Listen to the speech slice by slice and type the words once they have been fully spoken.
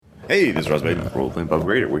Hey, this is Rosbane, Role-Playing Pub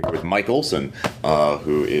Grader. We're here with Mike Olson,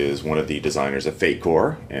 who is one of the designers of Fate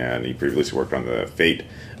Core, and he previously worked on the Fate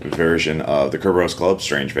version of the Kerberos Club,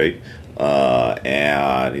 Strange Fate,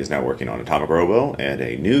 and he's now working on Atomic Robo and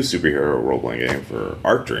a new superhero role-playing game for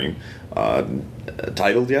Arc Dream.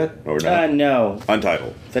 Titled yet, or not? No.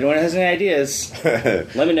 Untitled. If anyone has any ideas,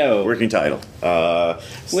 let me know. Working title. Well,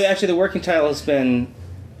 actually, the working title has been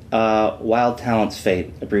Wild Talents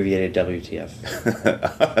Fate, abbreviated WTF.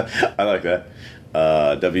 I like that.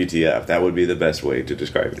 WTF. That would be the best way to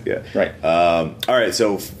describe it, yeah. Right. All right,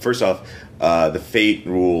 so first off, the Fate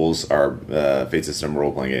rules are Fate system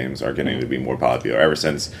role-playing games are getting to be more popular. Ever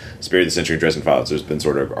since Spirit of the Century and Dresden Files, there's been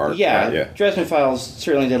sort of art. Yeah, Dresden Files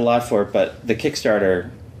certainly did a lot for it, but the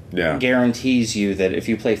Kickstarter guarantees you that if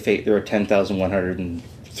you play Fate, there are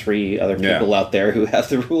 10,103 other people out there who have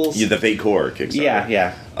the rules. Yeah, the Fate Core Kickstarter.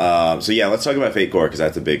 Yeah. So let's talk about Fate Core, because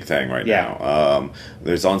that's a big thing right now.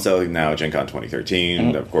 There's on sale now at Gen Con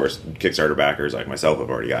 2013. Of course, Kickstarter backers like myself have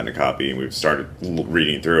already gotten a copy, and we've started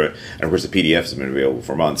reading through it. And of course, the PDFs have been available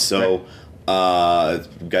for months. So,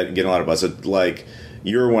 getting a lot of buzz. So, like,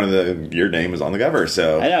 you're one of your name is on the cover.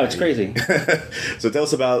 So I know, it's crazy. So tell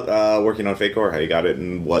us about working on Fate Core, how you got it,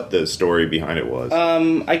 and what the story behind it was.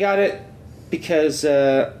 I got it because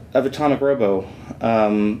of Atomic Robo.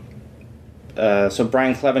 So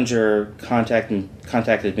Brian Clevenger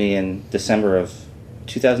contacted me in December of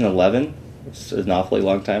 2011. It's an awfully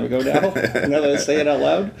long time ago now. Now that I say it out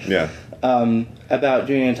loud. Yeah. About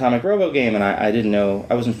doing an Atomic Robo game, and I didn't know.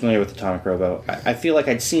 I wasn't familiar with Atomic Robo. I feel like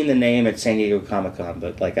I'd seen the name at San Diego Comic-Con,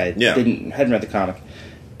 but like I hadn't read the comic.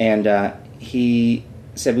 And he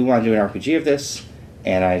said we want to do an RPG of this,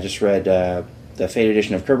 and I just read the Fate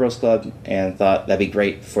edition of Kerberos Club and thought that'd be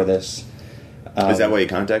great for this. Is that why he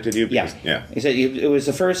contacted you? Yeah. He said it was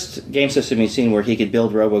the first game system he'd seen where he could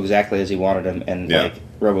build Robo exactly as he wanted him, and like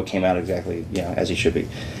Robo came out exactly as he should be.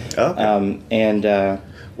 Okay.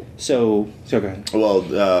 So go ahead. Well,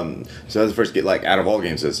 so that's the first out of all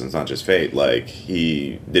game systems, not just Fate. Like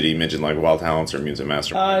did he mention like Wild Talents or Music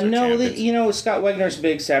Mastermind? No, Scott Wegner's a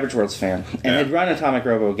big Savage Worlds fan and had run Atomic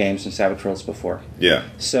Robo games in Savage Worlds before. Yeah.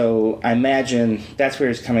 So I imagine that's where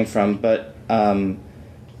he's coming from. But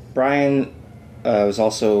Brian was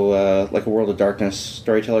also like a World of Darkness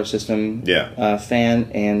storyteller system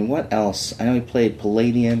fan. And what else? I know he played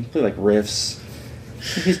Palladium, played like Rifts.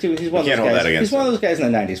 He's one of those guys. He's one of those guys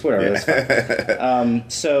in the 90s. Whatever. That's fine.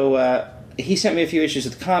 So he sent me a few issues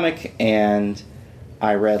of the comic, and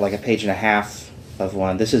I read like a page and a half of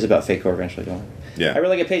one. This is about Fate Core eventually. I read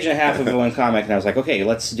like a page and a half of one comic, and I was like, okay,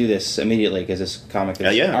 let's do this immediately because this comic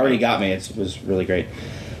already got me. It was really great.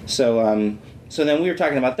 So so then we were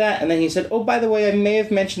talking about that, and then he said, oh, by the way, I may have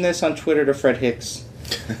mentioned this on Twitter to Fred Hicks.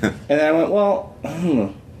 And then I went, well,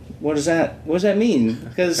 what does that mean?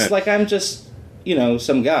 Because like I'm just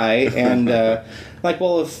some guy, and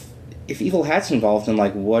well, if Evil Hat's involved, then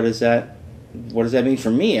like, what does that mean for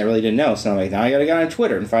me? I really didn't know. So I'm like, now I gotta go on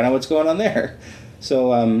Twitter and find out what's going on there.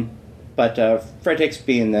 So, but Fred Hicks,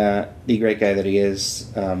 being the great guy that he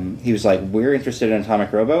is, he was like, we're interested in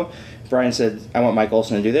Atomic Robo. Brian said, I want Mike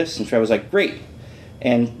Olson to do this, and Fred was like, great.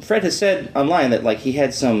 And Fred has said online that like he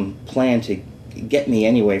had some plan to get me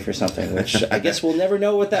anyway for something, which I guess we'll never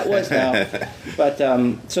know what that was now. But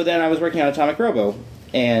so then I was working on Atomic Robo,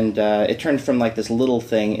 and it turned from like this little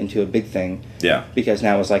thing into a big thing. Yeah. Because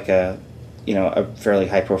now it was like a fairly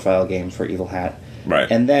high profile game for Evil Hat.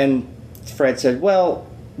 Right. And then Fred said, "Well,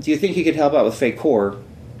 do you think you could help out with Fate Core?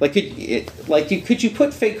 Like, could you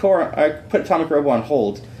put Fate Core, put Atomic Robo on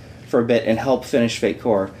hold for a bit and help finish Fate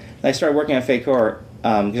Core?" And I started working on Fate Core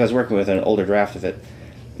because I was working with an older draft of it.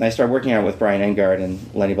 And I started working on it with Brian Engard and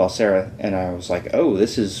Lenny Balsera, and I was like, oh,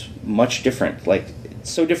 this is much different. Like, it's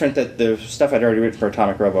so different that the stuff I'd already written for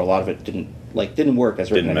Atomic Robo, a lot of it didn't work as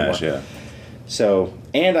written anymore. Didn't match, So,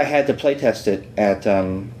 and I had to playtest it at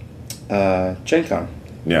Gen Con.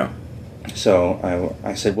 Yeah. So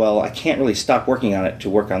I said, well, I can't really stop working on it to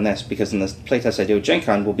work on this, because then the playtest I do at Gen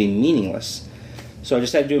Con will be meaningless. So I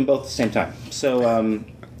just had to do them both at the same time. So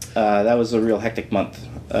that was a real hectic month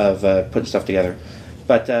of putting stuff together.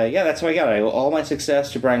 But that's how I got it. I owe all my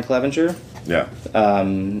success to Brian Clevenger. Yeah.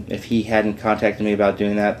 If he hadn't contacted me about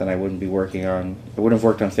doing that, then I wouldn't have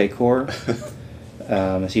worked on Fate Core,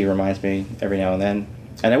 as he reminds me every now and then.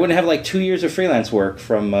 And I wouldn't have like 2 years of freelance work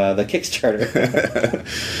from the Kickstarter.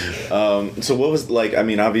 So what was like? I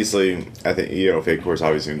mean, obviously, I think Fate Core is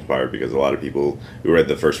obviously inspired because a lot of people who read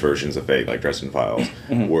the first versions of Fate, like Dresden Files,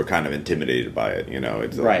 were kind of intimidated by it.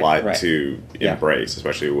 It's a lot to embrace,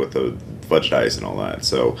 especially with the fudge dice and all that.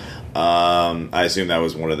 So I assume that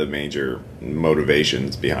was one of the major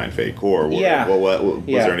motivations behind Fate Core. Was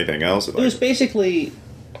there anything else? It was basically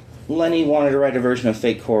Lenny wanted to write a version of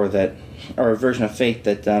Fate Core or a version of Fate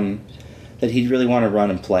that he'd really want to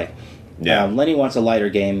run and play. Yeah. Lenny wants a lighter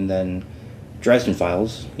game than Dresden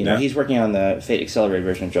Files. He's working on the Fate Accelerated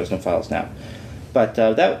version of Dresden Files now. But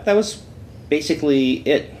that was basically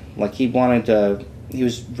it. Like he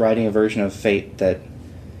was writing a version of Fate that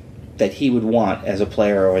he would want as a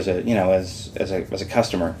player or as a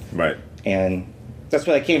customer. Right. And that's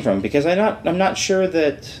where that came from, because I'm not sure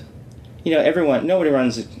that nobody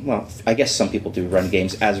runs. Well, I guess some people do run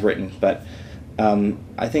games as written, but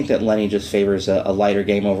I think that Lenny just favors a lighter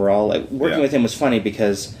game overall. Like working with him was funny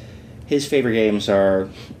because his favorite games are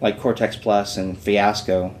like Cortex Plus and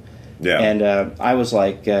Fiasco. Yeah. And I was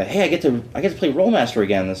like, hey, I get to play Rollmaster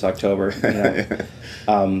again this October.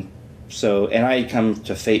 And I had come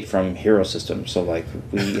to Fate from Hero System, so like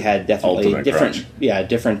we had definitely different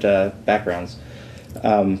backgrounds.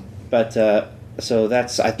 So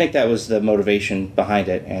I think that was the motivation behind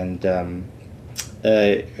it, and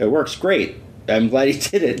it works great. I'm glad he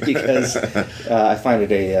did it because I find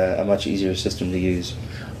it a much easier system to use.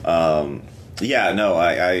 I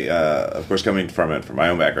of course, coming from my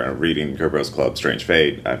own background, reading Kerberos Club, Strange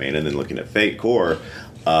Fate, and then looking at Fate Core,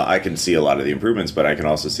 I can see a lot of the improvements, but I can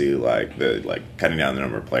also see cutting down the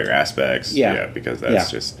number of player aspects. Yeah, because that's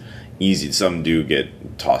just easy. Some do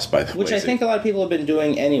get tossed by the which I think a lot of people have been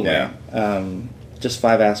doing anyway. Yeah. Just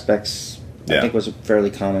 5 aspects, I think, was a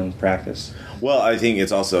fairly common practice. Well, I think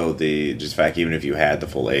it's also the fact, even if you had the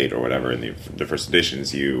full 8 or whatever in the first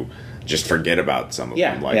editions, you just forget about some of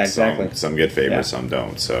them. Exactly. Some get favors, some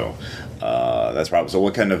don't. So that's probably. So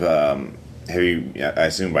what kind of have you? I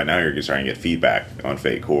assume by now you're starting to get feedback on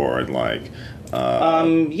Fate Core and what's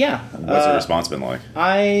the response been like?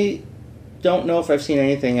 I don't know if I've seen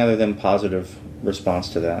anything other than positive response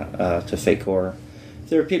to that to Fate Core.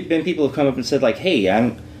 There have been people who've come up and said like, "Hey,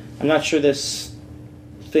 I'm not sure this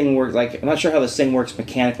thing works. Like, I'm not sure how this thing works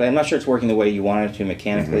mechanically. I'm not sure it's working the way you want it to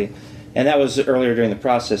mechanically." Mm-hmm. And that was earlier during the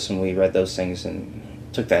process, and we read those things and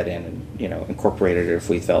took that in and incorporated it if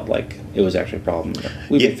we felt like it was actually a problem.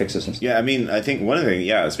 We made fixes and stuff. Yeah, I mean, I think one of the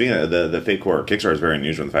things, speaking of the Fate Core Kickstarter is very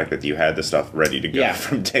unusual in the fact that you had the stuff ready to go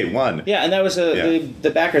from day one. Yeah, and that was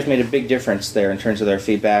the backers made a big difference there in terms of their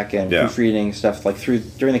feedback and proofreading stuff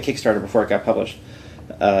during the Kickstarter before it got published.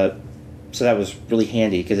 So that was really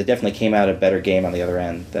handy because it definitely came out a better game on the other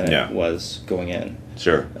end than it was going in.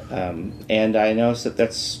 Sure. And I noticed that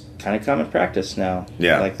that's kind of common practice now.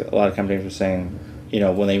 Yeah. Like a lot of companies were saying,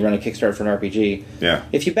 when they run a Kickstarter for an RPG,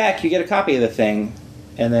 if you back, you get a copy of the thing,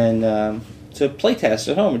 and then to play test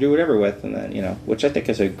at home or do whatever with, and then which I think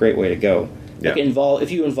is a great way to go. Yeah.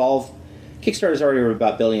 If you involve Kickstarter's already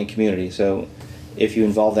about building a community, so if you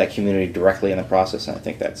involve that community directly in the process, I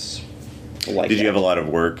think that's. Did you have a lot of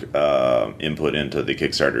work input into the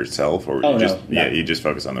Kickstarter itself, or you just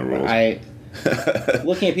focus on the rules?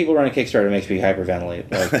 Looking at people running Kickstarter makes me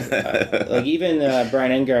hyperventilate. Like even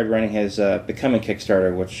Brian Engard running his Becoming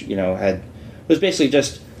Kickstarter, which was basically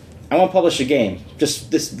just, I want to publish a game. Just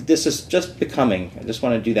this is just Becoming. I just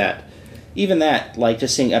want to do that. Even that, like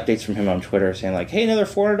just seeing updates from him on Twitter saying like, "Hey, another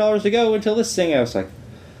 $400 to go until this thing." I was like,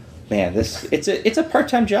 man, it's a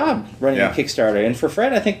part-time job running a Kickstarter, and for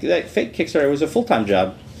Fred, I think that Fate Kickstarter was a full-time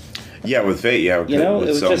job. Yeah, with Fate, it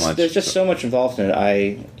was much. There's just so much involved in it.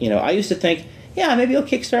 I used to think, maybe I'll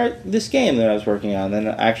kickstart this game that I was working on. Then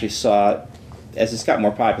I actually saw it as it's got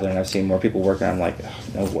more popular, and I've seen more people working on it. I'm like, oh,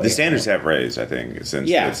 no way. The standards have raised, I think, since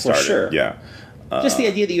it started. For sure. Yeah. Just the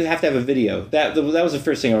idea that you have to have a video. That was the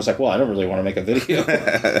first thing I was like, well, I don't really want to make a video.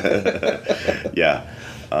 Yeah.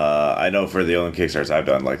 I know for the only Kickstarters I've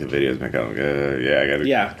done, like the videos been kind of, I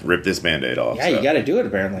got to rip this Band-Aid off. Yeah, you got to do it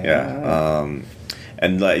apparently. Yeah.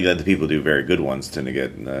 And the people who do very good ones tend to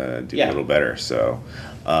get a little better. So,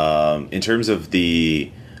 in terms of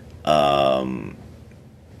the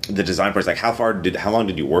design process, like how long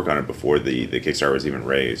did you work on it before the Kickstarter was even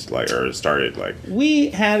raised, or started? Like we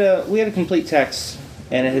had a complete text,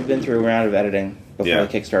 and it had been through a round of editing before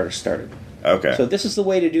the Kickstarter started. Okay. So this is the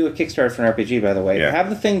way to do a Kickstarter for an RPG, by the way. Yeah. Have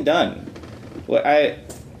the thing done. I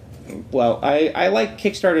like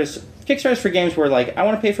Kickstarters. Kickstarters for games where like I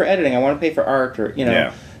want to pay for editing, I want to pay for art, or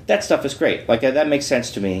that stuff is great. Like that makes sense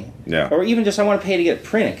to me. Yeah. Or even just I want to pay to get it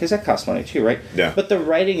printed because that costs money too, right? Yeah. But the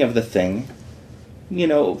writing of the thing,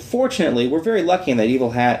 fortunately, we're very lucky in that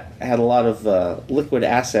Evil Hat had a lot of liquid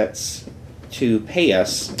assets to pay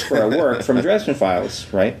us for our work from Dresden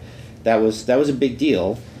Files, right? That was a big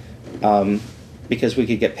deal, because we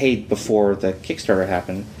could get paid before the Kickstarter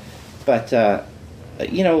happened. But I've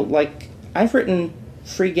written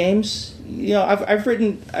free games. I've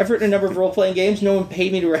written a number of role-playing games. No one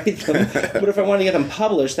paid me to write them, but if I wanted to get them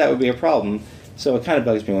published, that would be a problem. So it kind of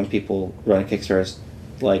bugs me when people run Kickstarters,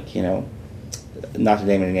 not to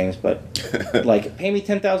name any names, but pay me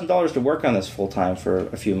 $10,000 to work on this full time for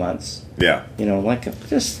a few months. Yeah.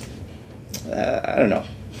 Just I don't know.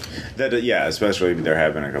 That especially there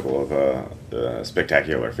have been a couple of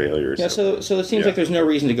spectacular failures. Yeah, so it seems like there's no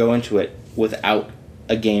reason to go into it without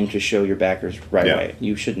a game to show your backers right away.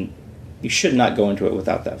 You should not go into it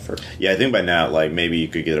without that first. Yeah, I think by now, maybe you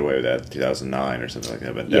could get away with that in 2009 or something like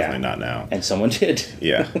that, but definitely not now. And someone did.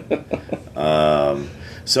 Yeah.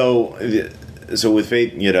 So with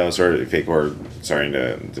Fate, sort of Fate Core starting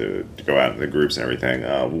to go out in the groups and everything,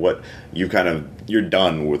 what you're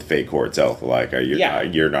done with Fate Core itself,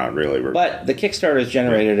 you're not really. But the Kickstarter has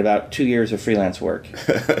generated about 2 years of freelance work.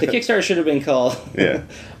 The Kickstarter should have been called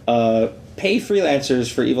Pay Freelancers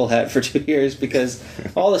for Evil Hat for 2 years, because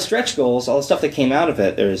all the stretch goals, all the stuff that came out of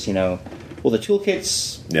it, there's the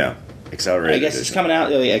toolkits. Yeah, accelerated. I guess it's coming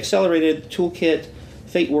out. Accelerated toolkit,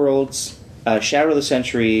 Fate Worlds, Shadow of the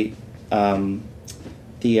Century.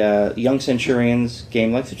 The Young Centurions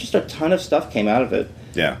game, there's just a ton of stuff came out of it.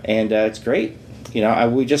 Yeah. And it's great.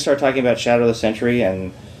 We just started talking about Shadow of the Century,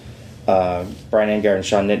 and Brian Engard and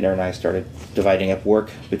Sean Nittner and I started dividing up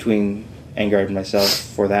work between Engard and myself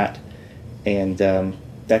for that. And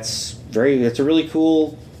that's a really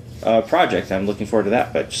cool project. I'm looking forward to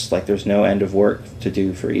that, but just there's no end of work to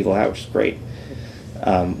do for Evil Hat, which is great.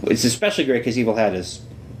 It's especially great because Evil Hat is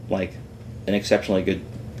an exceptionally good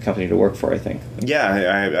company to work for, I think.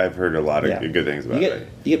 Yeah, I've heard a lot of good things about it.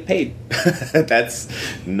 You get paid. That's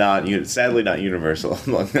sadly not universal.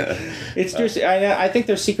 It's just I think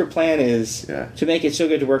their secret plan is to make it so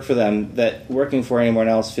good to work for them that working for anyone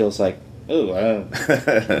else feels like, what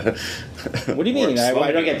do you mean?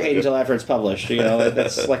 I don't get paid until after it's published.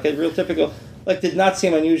 That's a real typical. Did not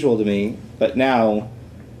seem unusual to me, but now,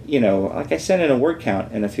 I sent in a word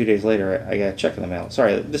count, and a few days later I got a check in the mail.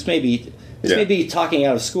 Sorry, this may be talking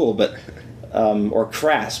out of school, but or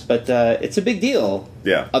crass, but it's a big deal.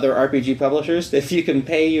 Yeah. Other RPG publishers, if you can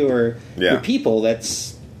pay your people,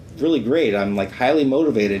 that's really great. I'm highly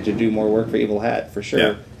motivated to do more work for Evil Hat for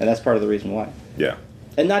sure, and that's part of the reason why. Yeah.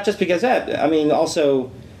 And not just because that. I mean,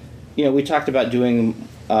 also, we talked about doing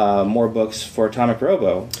more books for Atomic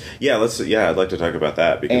Robo. Yeah, I'd like to talk about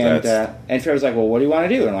that because and Fair was like, well, what do you want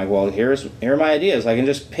to do? And I'm like, well, here are my ideas. I can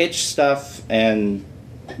just pitch stuff and.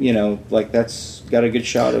 That's got a good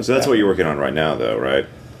shot of. So that's what you're working on right now, though, right?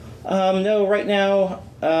 No, right now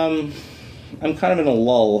I'm kind of in a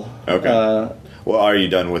lull. Okay. Well, are you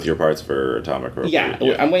done with your parts for Atomic Robo? Yeah,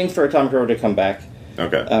 I'm waiting for Atomic Robo to come back.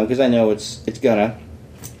 Okay. Because I know it's gonna.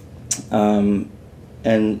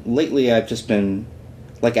 And lately I've just been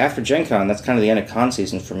after Gen Con, that's kind of the end of con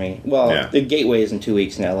season for me. Well, the Gateway is in 2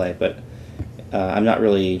 weeks in LA, but I'm not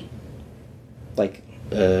really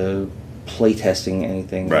playtesting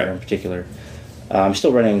anything there in particular. I'm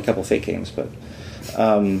still running a couple Fate games, but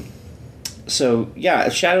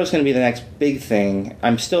Shadow's going to be the next big thing.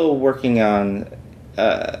 I'm still working on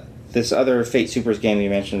this other Fate Supers game you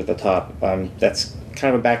mentioned at the top. That's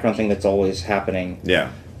kind of a background thing that's always happening.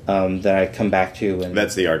 Yeah. That I come back to, and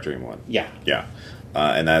that's the Art Dream one. Yeah. Yeah.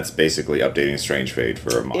 And that's basically updating Strange Fate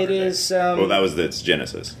for a modern. It is. That was its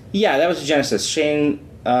genesis. Yeah, that was the genesis. Shane.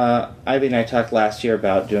 Ivy and I talked last year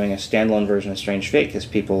about doing a standalone version of Strange Fate because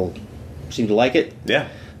people seem to like it. Yeah,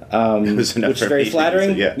 which is very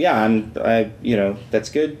flattering. That's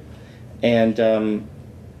good. And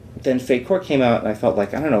then Fate Core came out, and I felt I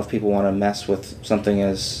don't know if people want to mess with something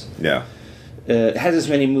as it has as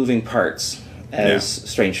many moving parts as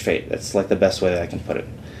Strange Fate. That's the best way that I can put it.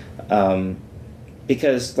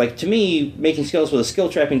 Because to me, making skills with a skill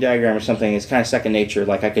trapping diagram or something is kind of second nature.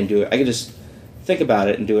 I can do it. I can just think about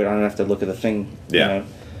it and do it. I don't have to look at the thing. Yeah.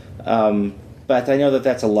 But I know that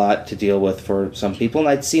that's a lot to deal with for some people, and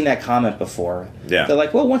I'd seen that comment before. Yeah. They're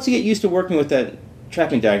like, well, once you get used to working with that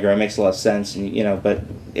trapping diagram, it makes a lot of sense, and but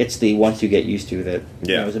it's the once you get used to that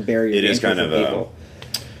is a barrier. It is kind of people.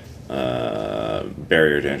 A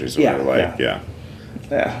barrier to entry,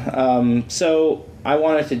 So I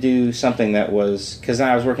wanted to do something that was because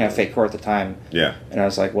I was working on Fate Core at the time. Yeah. And I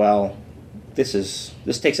was like, well. This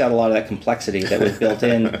takes out a lot of that complexity that was built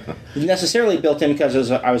in, necessarily built in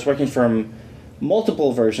because I was working from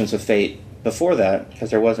multiple versions of Fate before that, because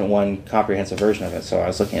there wasn't one comprehensive version of it. So I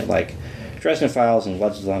was looking at like Dresden Files and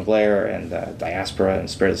Legends of Glare and Diaspora and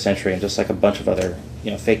Spirit of the Century and just like a bunch of other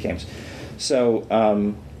Fate games. So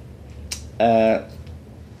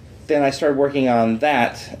then I started working on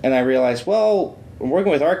that, and I realized, well, I'm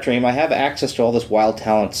working with Arc Dream. I have access to all this Wild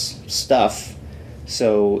Talents stuff,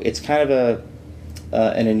 so it's kind of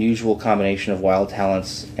an unusual combination of Wild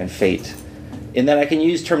Talents and Fate, in that I can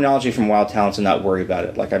use terminology from Wild Talents and not worry about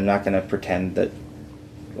it. Like, I'm not going to pretend that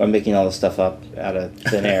I'm making all this stuff up out of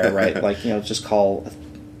thin air, right? Like, just call,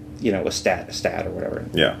 a stat or whatever.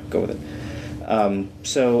 Yeah. Go with it.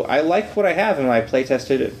 So I like what I have, and I play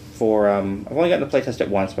tested it for. I've only gotten to play test it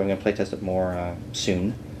once, but I'm going to play test it more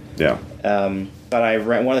soon. Yeah. But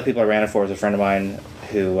one of the people I ran it for is a friend of mine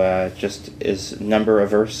who just is number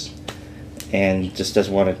averse and just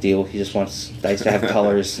doesn't want to deal. He just wants dice to have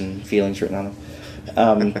colors and feelings written on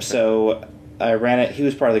them. So I ran it. He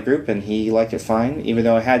was part of the group, and he liked it fine, even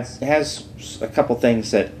though it has a couple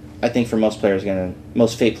things that I think for most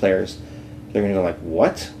Fate players, they're going to go like,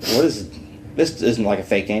 what? What is this? Isn't like a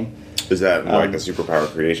Fate game. Is that like a superpower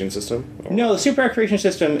creation system? Or? No, the superpower creation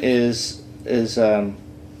system is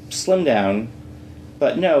slimmed down,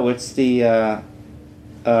 but no, it's the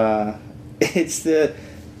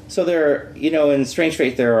so there are, in Strange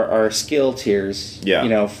Fate there are skill tiers.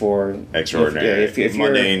 Yeah. For extraordinary, if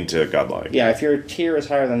mundane to godlike. Yeah, if your tier is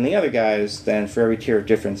higher than the other guys, then for every tier of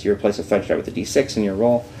difference, you replace a fudge die with a d6 in your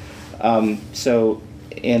roll. So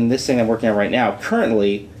in this thing I'm working on right now,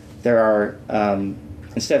 currently there are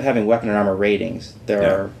instead of having weapon and armor ratings, there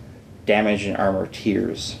are damage and armor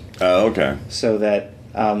tiers. Oh, okay. So that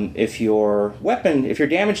if your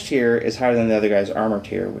damage tier is higher than the other guy's armor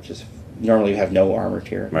tier, which is normally you have no armor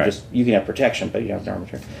tier, right. You can have protection, but you don't have an armor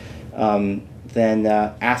tier. Then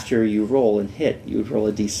after you roll and hit, you would roll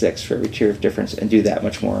a d6 for every tier of difference and do that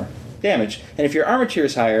much more damage. And if your armor tier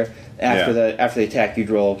is higher, after the attack, you'd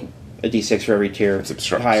roll a d6 for every tier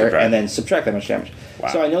higher, and then subtract that much damage. Wow.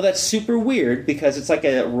 So I know that's super weird because it's like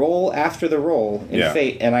a roll after the roll in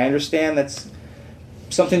Fate, and I understand that's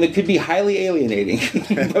something that could be highly alienating.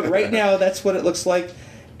 But right now, that's what it looks like,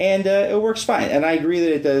 and it works fine. And I agree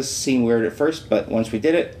that it does seem weird at first, but once we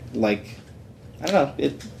did it, I don't know,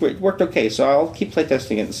 it worked okay. So I'll keep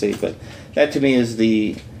playtesting it and see. But that to me is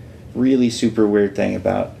the really super weird thing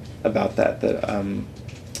about that.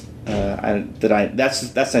 That's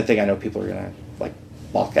the thing I know people are gonna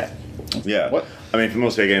balk at. Yeah. What? I mean, for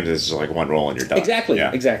most Fate games, it's just like one roll and you're done. Exactly.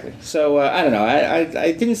 So I don't know.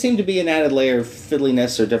 I didn't seem to be an added layer of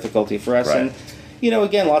fiddliness or difficulty for us. Right. And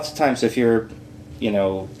again, lots of times if you're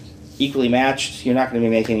equally matched, you're not going to be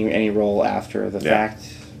making any roll after the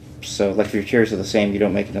fact. So if your tiers are the same, you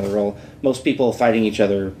don't make another roll. Most people fighting each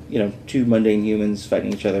other, two mundane humans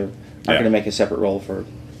fighting each other, aren't going to make a separate roll for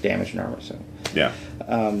damage and armor. So yeah.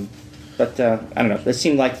 But I don't know. This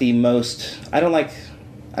seemed like the most.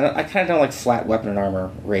 I kind of don't like flat weapon and armor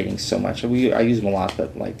ratings so much. I use them a lot,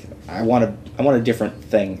 but I want a different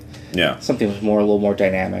thing. Yeah. Something with a little more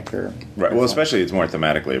dynamic or right. Well, especially it's more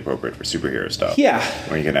thematically appropriate for superhero stuff. Yeah.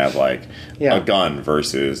 Where you can have a gun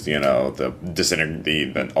versus the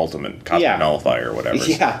ultimate cosmic nullifier or whatever.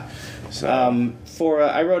 Yeah. So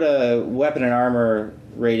I wrote a weapon and armor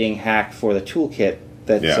rating hack for the toolkit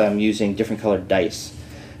that's using different colored dice.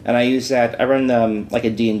 And I use that. I run like a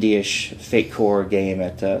D&D-ish Fate Core game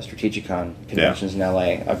at Strategicon conventions in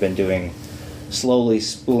LA. I've been doing slowly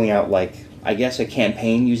spooling out I guess a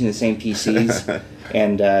campaign using the same PCs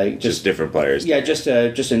and just different players. Yeah, just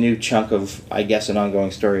a new chunk of I guess an ongoing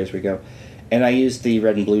story as we go. And I use the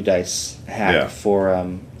red and blue dice hack for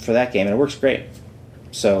that game, and it works great.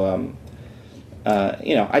 So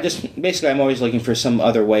I just basically I'm always looking for some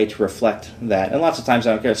other way to reflect that. And lots of times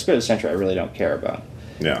I don't care. Spirit of the Century I really don't care about.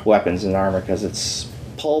 Weapons and armor because it's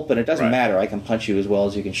pulp and it doesn't matter. I can punch you as well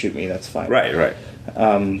as you can shoot me. That's fine. Right.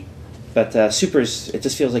 But supers, it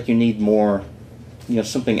just feels like you need more,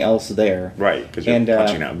 something else there. Right, because you're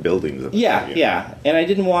punching out buildings. Yeah. And I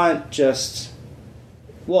didn't want just.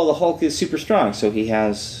 Well, the Hulk is super strong, so he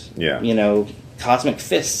has cosmic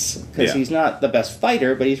fists because he's not the best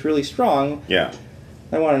fighter, but he's really strong. Yeah.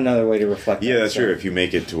 I want another way to reflect. Yeah, that's true. If you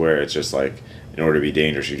make it to where it's just in order to be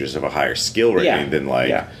dangerous, you just have a higher skill rating than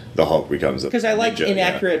the Hulk becomes. Because I like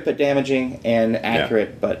inaccurate but damaging, and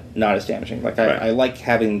accurate but not as damaging. I like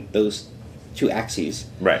having those two axes.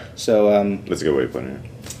 Right. So that's a good way of putting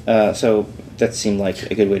it. So that seemed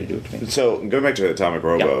like a good way to do it to me. So going back to Atomic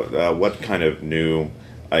Robo, what kind of new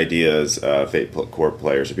ideas Fate Core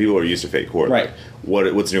players or people who are used to Fate Core? Right.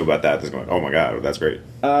 What's new about that? That's going. Oh my god, that's great.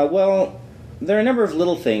 Well, there are a number of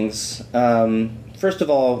little things. first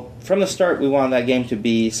of all, from the start, we wanted that game to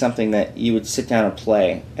be something that you would sit down and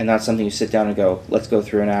play, and not something you sit down and go, let's go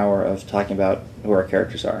through an hour of talking about who our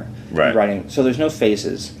characters are. Right. Writing. So there's no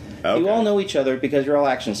phases. Okay. You all know each other because you're all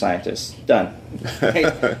action scientists. Done.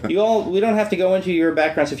 Okay? We don't have to go into your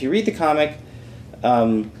backgrounds. If you read the comic,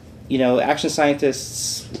 action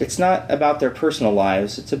scientists, it's not about their personal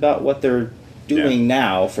lives. It's about what they're doing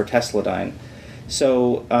now for Tesladyne.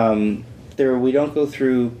 So we don't go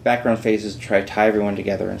through background phases to try to tie everyone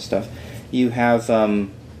together and stuff. You have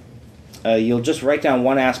you'll just write down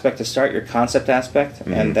one aspect to start, your concept aspect,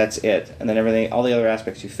 and that's it. And then everything, all the other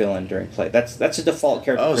aspects you fill in during play. That's a default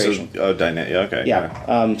character creation. Okay.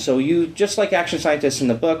 Yeah. So you, just like action scientists in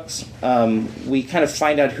the books, we kind of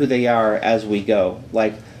find out who they are as we go.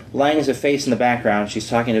 Like, Lang is a face in the background. She's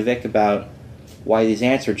talking to Vic about why these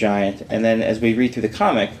ants are giant. And then as we read through the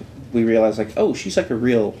comic, we realize, like, oh, she's like a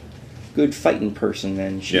real good fighting person,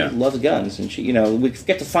 and she loves guns, and she, we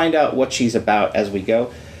get to find out what she's about as we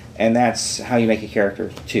go, and that's how you make a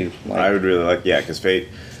character too. Like, I would really like, because Fate,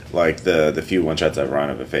 like the few one shots I've run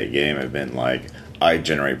of a Fate game have been like, I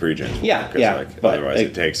generate pre-gens. Otherwise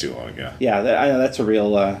it takes too long. I know that's a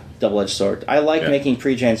real double-edged sword. I like making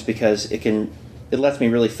pre-gens because it lets me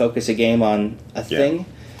really focus a game on a thing,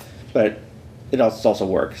 but it's also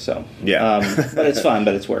work, so... but it's fun,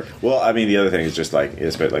 but it's work. Well, I mean, the other thing is just, like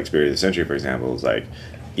Spirit of the Century, for example, is, like,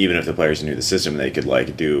 even if the players knew the system, they could,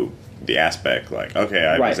 like, do the aspect, like, okay,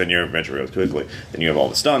 I was in your adventure real quickly, then you have all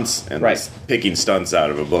the stunts, and picking stunts out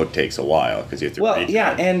of a book takes a while, because you have to read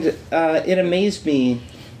them. And it amazed me,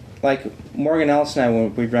 like, Morgan Ellis and I,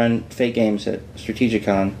 when we'd run Fate games at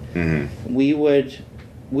Strategicon, we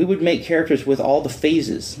would make characters with all the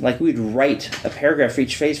phases. Like, we'd write a paragraph for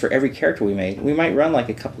each phase for every character we made. We might run, like,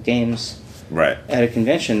 a couple games at a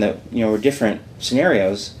convention that, were different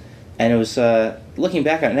scenarios. And it was, looking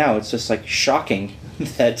back on it now, it's just, like, shocking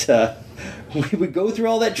that we would go through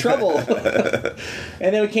all that trouble.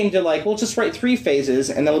 And then we came to, like, we'll just write 3 phases,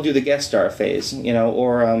 and then we'll do the guest star phase,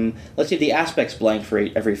 or let's see, the aspects blank for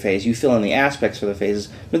every phase. You fill in the aspects for the phases,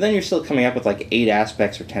 but then you're still coming up with, like, 8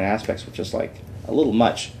 aspects or 10 aspects, which is, like, a little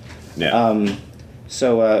much.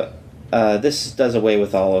 So this does away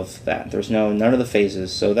with all of that. There's none of the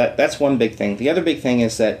phases. So that's one big thing. The other big thing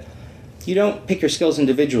is that you don't pick your skills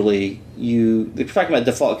individually. They're talking about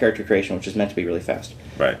default character creation, which is meant to be really fast.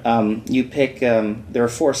 Right. You pick. There are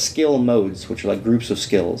 4 skill modes, which are like groups of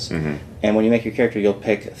skills. And when you make your character, you'll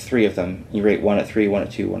pick 3 of them. You rate 1 at 3, 1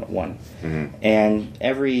 at 2, 1 at 1. And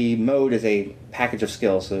every mode is a package of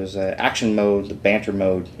skills. So there's an action mode, the banter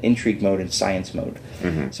mode, intrigue mode, and science mode.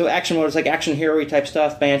 So action mode is like action hero-y type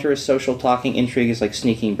stuff. Banter is social talking. Intrigue is like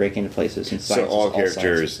sneaking, breaking into places. And science so all is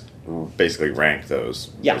characters basically rank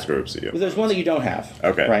those groups. Well, there's one that you don't have.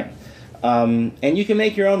 Okay. Right. And you can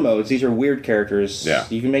make your own modes. These are weird characters. Yeah.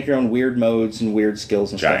 You can make your own weird modes and weird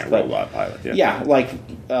skills and Giant stuff. robot pilot. Yeah, like,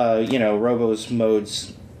 Robo's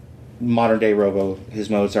modes, modern day Robo, his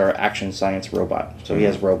modes are action science robot. So he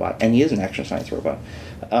has robot, and he is an action science robot.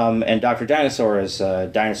 And Dr. Dinosaur is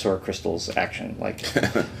dinosaur crystals action. Like,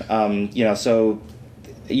 so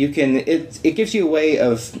you can, it gives you a way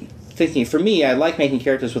of thinking. For me, I like making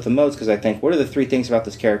characters with the modes because I think, what are the 3 things about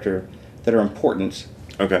this character that are important?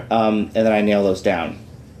 Okay. And then I nail those down.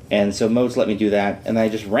 And so modes let me do that, and then I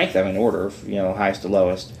just rank them in order, highest to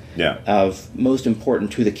lowest. Of most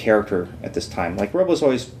important to the character at this time. Like, Robo's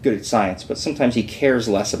always good at science, but sometimes he cares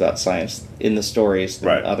less about science in the stories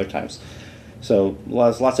than other times. So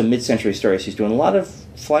lots of mid-century stories. He's doing a lot of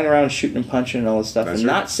flying around, shooting and punching and all this stuff, and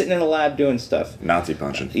not sitting in a lab doing stuff. Nazi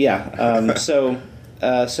punching. Yeah. So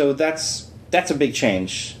that's a big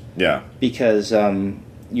change. Yeah. Because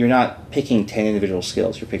you're not picking 10 individual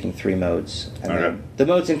skills. You're picking 3 modes. And the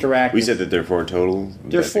modes interact. We said that there are 4 total?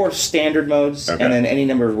 There are 4 standard modes, and then any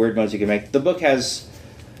number of weird modes you can make. The book has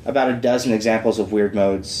about a dozen examples of weird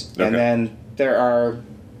modes, and then there are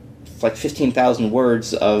like 15,000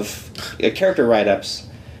 words of character write-ups,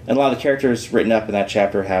 and a lot of the characters written up in that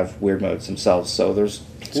chapter have weird modes themselves. So there's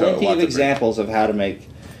plenty of examples of how to make,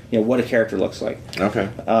 what a character looks like. Okay.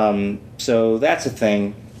 So that's a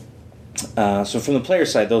thing. So from the player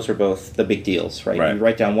side, those are both the big deals, right? You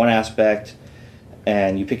write down one aspect,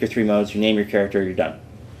 and you pick your 3 modes. You name your character. You're done.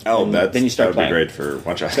 Oh, then you start that would playing. be great for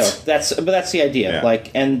one shot. So that's the idea. Yeah.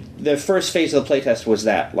 Like, and the first phase of the playtest was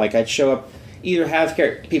that. Like, I'd show up, either have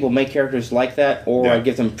people make characters like that, or I'd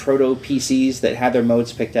give them proto PCs that had their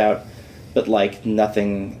modes picked out, but like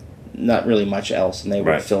nothing, not really much else, and they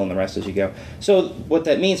would fill in the rest as you go. So what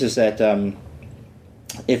that means is that.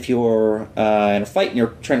 If you're in a fight and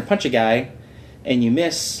you're trying to punch a guy and you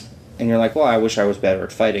miss and you're like, well, I wish I was better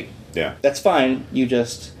at fighting. Yeah. That's fine. You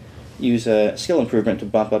use a skill improvement to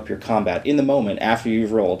bump up your combat in the moment after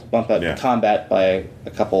you've rolled. Bump up your combat by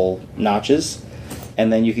a couple notches,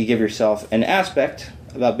 and then you could give yourself an aspect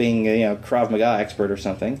about being a Krav Maga expert or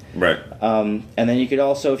something. Right. And then you could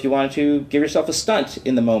also, if you wanted to, give yourself a stunt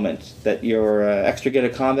in the moment that you're extra good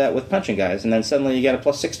at combat with punching guys, and then suddenly you get a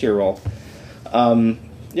 +6 to your roll.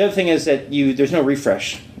 The other thing is that there's no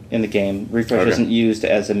refresh in the game. Refresh isn't used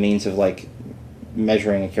as a means of like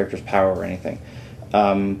measuring a character's power or anything.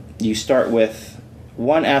 You start with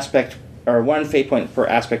one aspect or one fate point per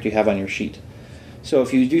aspect you have on your sheet. So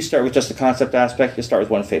if you do start with just the concept aspect, you start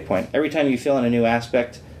with one fate point. Every time you fill in a new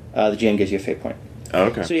aspect, the GM gives you a fate point. Oh,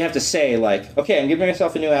 okay. So you have to say like, okay, I'm giving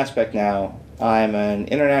myself a new aspect now. I'm an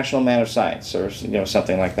international man of science, or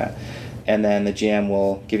something like that. And then the GM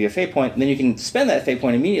will give you a fate point, and then you can spend that fate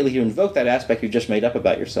point immediately to invoke that aspect you just made up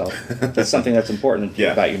about yourself. That's something that's important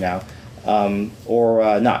about you now,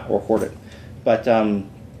 or not, or hoard it. But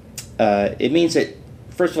it means that,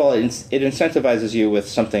 first of all, it incentivizes you with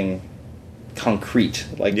something concrete,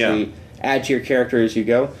 like to add to your character as you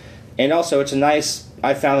go. And also,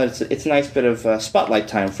 I found that it's a nice bit of spotlight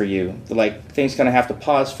time for you. Like, things kind of have to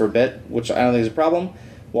pause for a bit, which I don't think is a problem,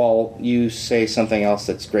 while you say something else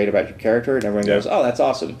that's great about your character, and everyone goes, "Oh, that's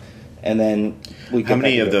awesome." And then we. How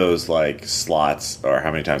many of those like slots, or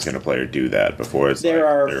how many times can a player do that before it's?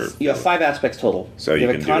 You have 5 aspects total. So you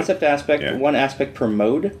have a concept aspect, 1 aspect per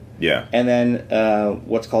mode. Yeah. And then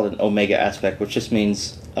what's called an omega aspect, which just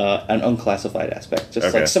means an unclassified aspect,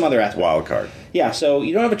 just like some other aspect. Wild card. Yeah. So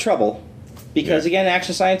you don't have a trouble, because again,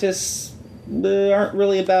 action scientists aren't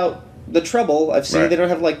really about the trouble. I've seen they don't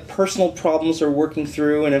have like personal problems they're working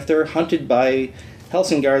through, and if they're hunted by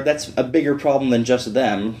Helsingard, that's a bigger problem than just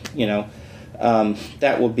them.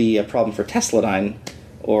 That will be a problem for Tesladyne,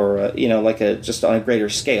 or just on a greater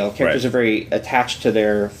scale. Characters are very attached to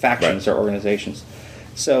their factions or organizations.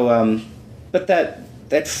 So, but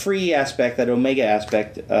that free aspect, that omega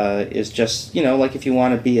aspect, is just like if you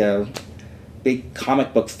want to be a big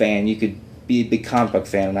comic book fan, you could be a big comic book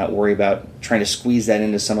fan and not worry about trying to squeeze that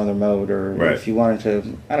into some other mode, or if you wanted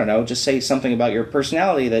to, I don't know, just say something about your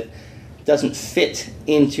personality that doesn't fit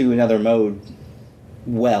into another mode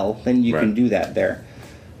well, then you can do that there.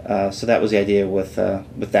 So that was the idea with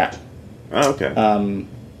that. Oh, okay.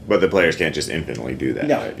 But the players can't just infinitely do that.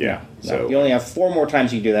 No, right? No. So you only have 4 more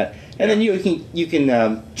times you can do that, and then you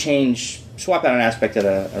can swap out an aspect at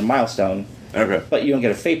a milestone. Okay. But you don't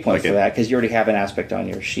get a fate point for that because you already have an aspect on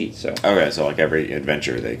your sheet. So. Okay, so like every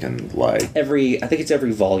adventure they can like. I think it's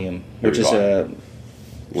every volume, which is a.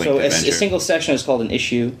 So a single session is called an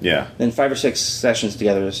issue. Yeah. Then 5 or 6 sessions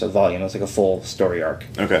together is a volume. It's like a full story arc.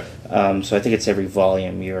 Okay. So I think it's every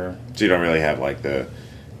volume So you don't really have like the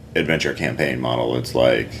adventure campaign model. It's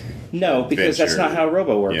like. No, because that's not how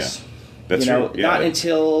Robo works. Yeah. That's true. Yeah, not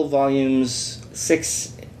until volumes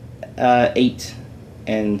 6, 8,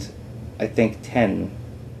 and I think 10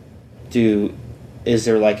 is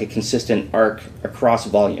there like a consistent arc across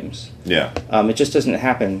volumes. Yeah. It just doesn't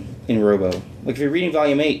happen in Robo. Like if you're reading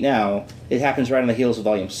volume 8 now, it happens right on the heels of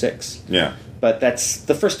volume 6. Yeah. But that's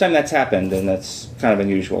the first time that's happened, and that's kind of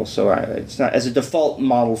unusual. So it's not as a default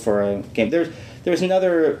model for a game. There's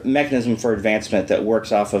another mechanism for advancement that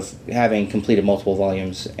works off of having completed multiple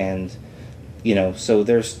volumes, and so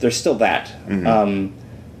there's still that. Mm-hmm.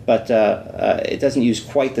 But it doesn't use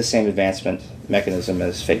quite the same advancement mechanism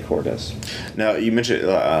as Fate Core does. Now, you mentioned,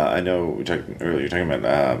 I know we talked earlier, you're talking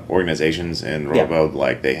about organizations in Robo,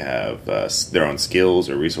 like they have their own skills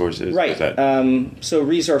or resources? Right. So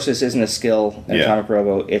resources isn't a skill in Atomic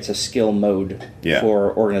Robo, it's a skill mode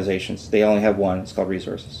for organizations. They only have one, it's called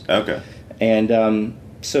resources. Okay. And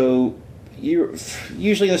so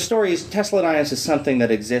usually in the stories, Tesladyne is something that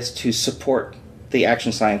exists to support the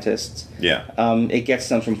action scientists. Yeah. It gets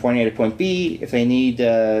them from point A to point B. If they need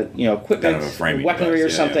equipment, kind of weaponry or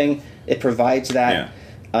something, it provides that.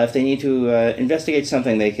 Yeah. If they need to investigate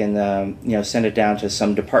something, they can send it down to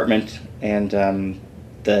some department, and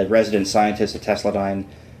the resident scientists at Tesladyne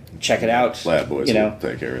check it out. Lab boys will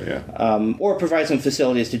take care of it, or provide some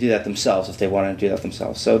facilities to do that themselves if they want to do that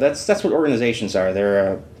themselves. So that's what organizations are.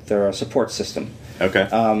 They're a support system.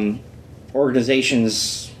 Okay.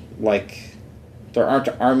 Organizations like. There aren't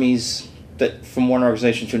armies that from one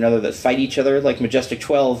organization to another that fight each other. Like Majestic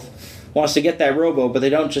 12 wants to get that Robo, but they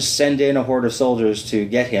don't just send in a horde of soldiers to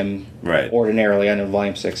get him. Right. Ordinarily, I know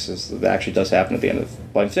Volume 6 that actually does happen at the end of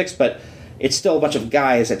Volume 6, but it's still a bunch of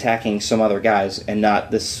guys attacking some other guys, and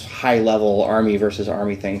not this high-level army versus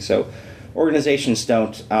army thing. So organizations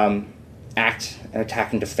don't act and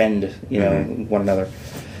attack and defend, one another.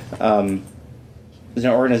 An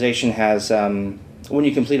organization has when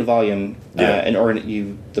you complete a volume,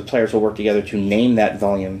 the players will work together to name that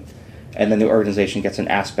volume, and then the organization gets an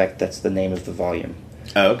aspect that's the name of the volume.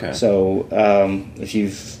 Oh, okay. So if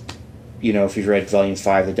you've read Volume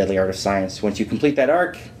 5, The Deadly Art of Science, once you complete that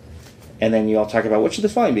arc, and then you all talk about what should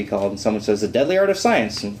this volume be called, and someone says The Deadly Art of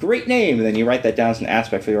Science, and great name, and then you write that down as an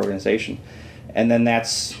aspect for the organization. And then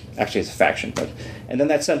that's, actually it's a faction, and then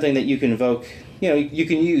that's something that you can invoke, you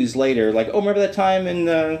can use later, like, oh, remember that time in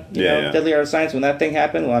Deadly Art of Science when that thing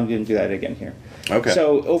happened? Well, I'm going to do that again here. Okay.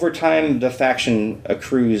 So over time, the faction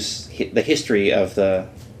accrues the history of the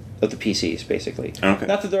PCs, basically. Okay.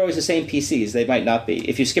 Not that they're always the same PCs, they might not be.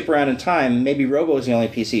 If you skip around in time, maybe Robo is the only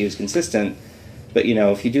PC who's consistent, but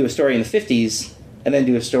if you do a story in the 50s and then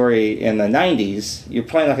do a story in the 90s, you're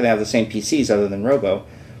probably not going to have the same PCs other than Robo,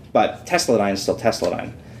 but Tesladyne is still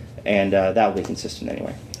Tesladyne, and that'll be consistent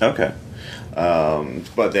anyway. Okay.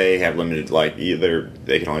 But they have limited, either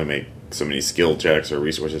they can only make so many skill checks or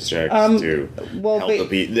resources checks to help the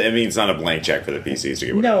PC. I mean, it's not a blank check for the PCs to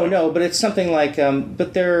get. No, but it's something like,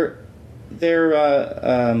 but their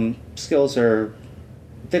skills are,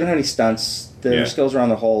 they don't have any stunts. Their skills are on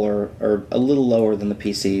the whole are a little lower than the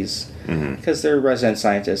PCs because they're resident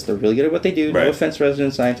scientists. They're really good at what they do. Right. No offense,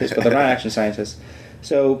 resident scientists, but they're not action scientists.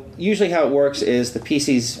 So usually how it works is the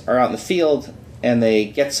PCs are out in the field and they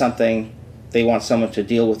get something. They want someone to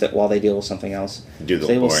deal with it while they deal with something else. So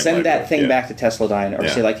they will send that thing back to Tesladyne or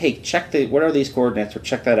say, like, hey, check what are these coordinates, or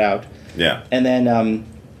check that out. Yeah. And then,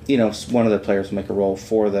 one of the players will make a roll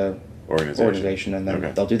for the organization and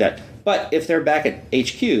then they'll do that. But if they're back at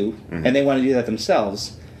HQ and they want to do that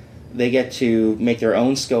themselves, they get to make their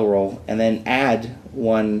own skill roll and then add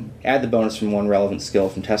the bonus from one relevant skill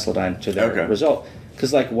from Tesladyne to their result.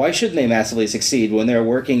 Because, why shouldn't they massively succeed when they're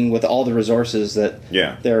working with all the resources that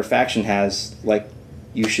their faction has?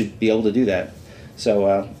 You should be able to do that.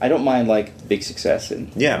 So I don't mind, big success in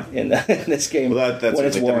this game. Well, that's when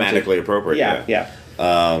it's thematically appropriate. Yeah.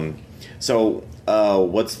 So,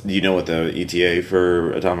 do you know what the ETA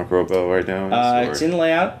for Atomic Robo right now is? It's in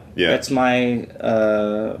layout. Yeah. That's my,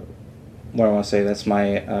 what I want to say, that's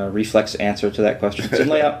my reflex answer to that question. It's in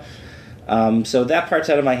layout. So that part's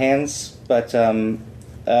out of my hands, but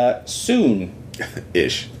soon.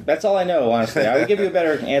 Ish. That's all I know, honestly. I would give you a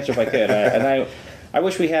better answer if I could. I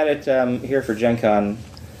wish we had it here for Gen Con,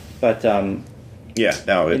 but...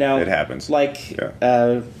 it happens.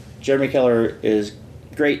 Jeremy Keller is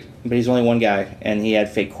great, but he's only one guy, and he had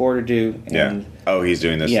Fate Core to do. And, he's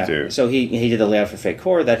doing this too. So he did the layout for Fate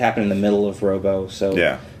Core. That happened in the middle of Robo. So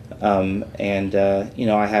I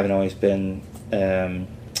haven't always been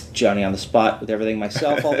Johnny on the spot with everything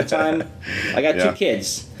myself all the time. I got 2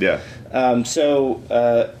 kids. Yeah. So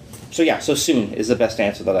soon is the best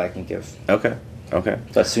answer that I can give. Okay.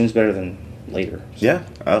 But soon's better than later. So. Yeah.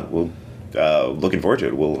 Looking forward to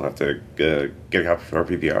it. We'll have to get a copy for our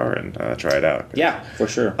PPR and try it out. Yeah, for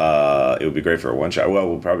sure. It would be great for a one shot. Well,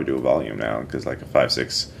 we'll probably do a volume now because a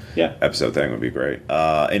 5-6 episode thing would be great.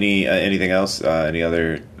 Anything else? Any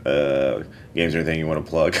other games or anything you want to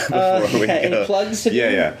plug before we go? Any plugs?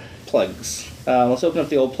 Plugs. Let's open up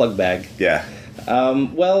the old plug bag. Yeah.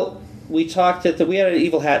 Well, we talked we had an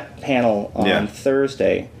Evil Hat panel on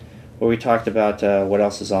Thursday where we talked about what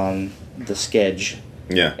else is on the schedule.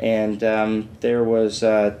 Yeah. And there was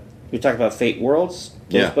we talked about Fate Worlds.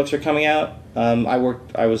 Those books are coming out. I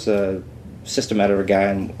was a system editor guy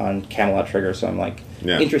on Camelot Trigger, so I'm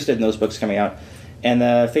interested in those books coming out. And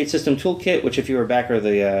the Fate System Toolkit, which if you were a backer of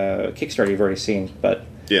the Kickstarter, you've already seen. But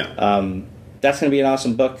that's going to be an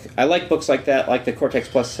awesome book. I like books like that, like the Cortex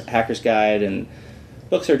Plus Hacker's Guide, and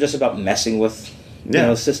books are just about messing with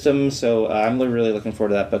systems. So I'm really looking forward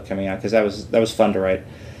to that book coming out because that was fun to write.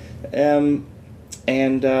 And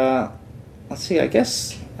let's see. I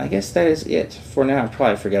guess that is it for now. I'm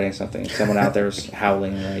probably forgetting something. Someone out there is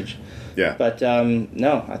howling in rage. Yeah. But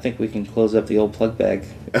no, I think we can close up the old plug bag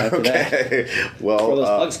after that. Well, before those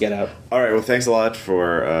plugs get out. All right. Well, thanks a lot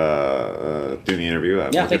for doing the interview.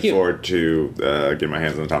 I'm looking forward to getting my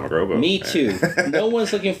hands on Atomic Robo. Me too. No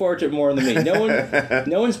one's looking forward to it more than me.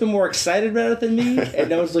 No one's been more excited about it than me, and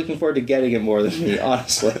no one's looking forward to getting it more than me.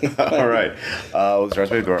 Honestly. All right. Well,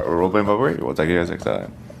 this is Role Playing Potpourri. We'll talk to you guys next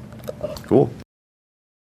time. Cool.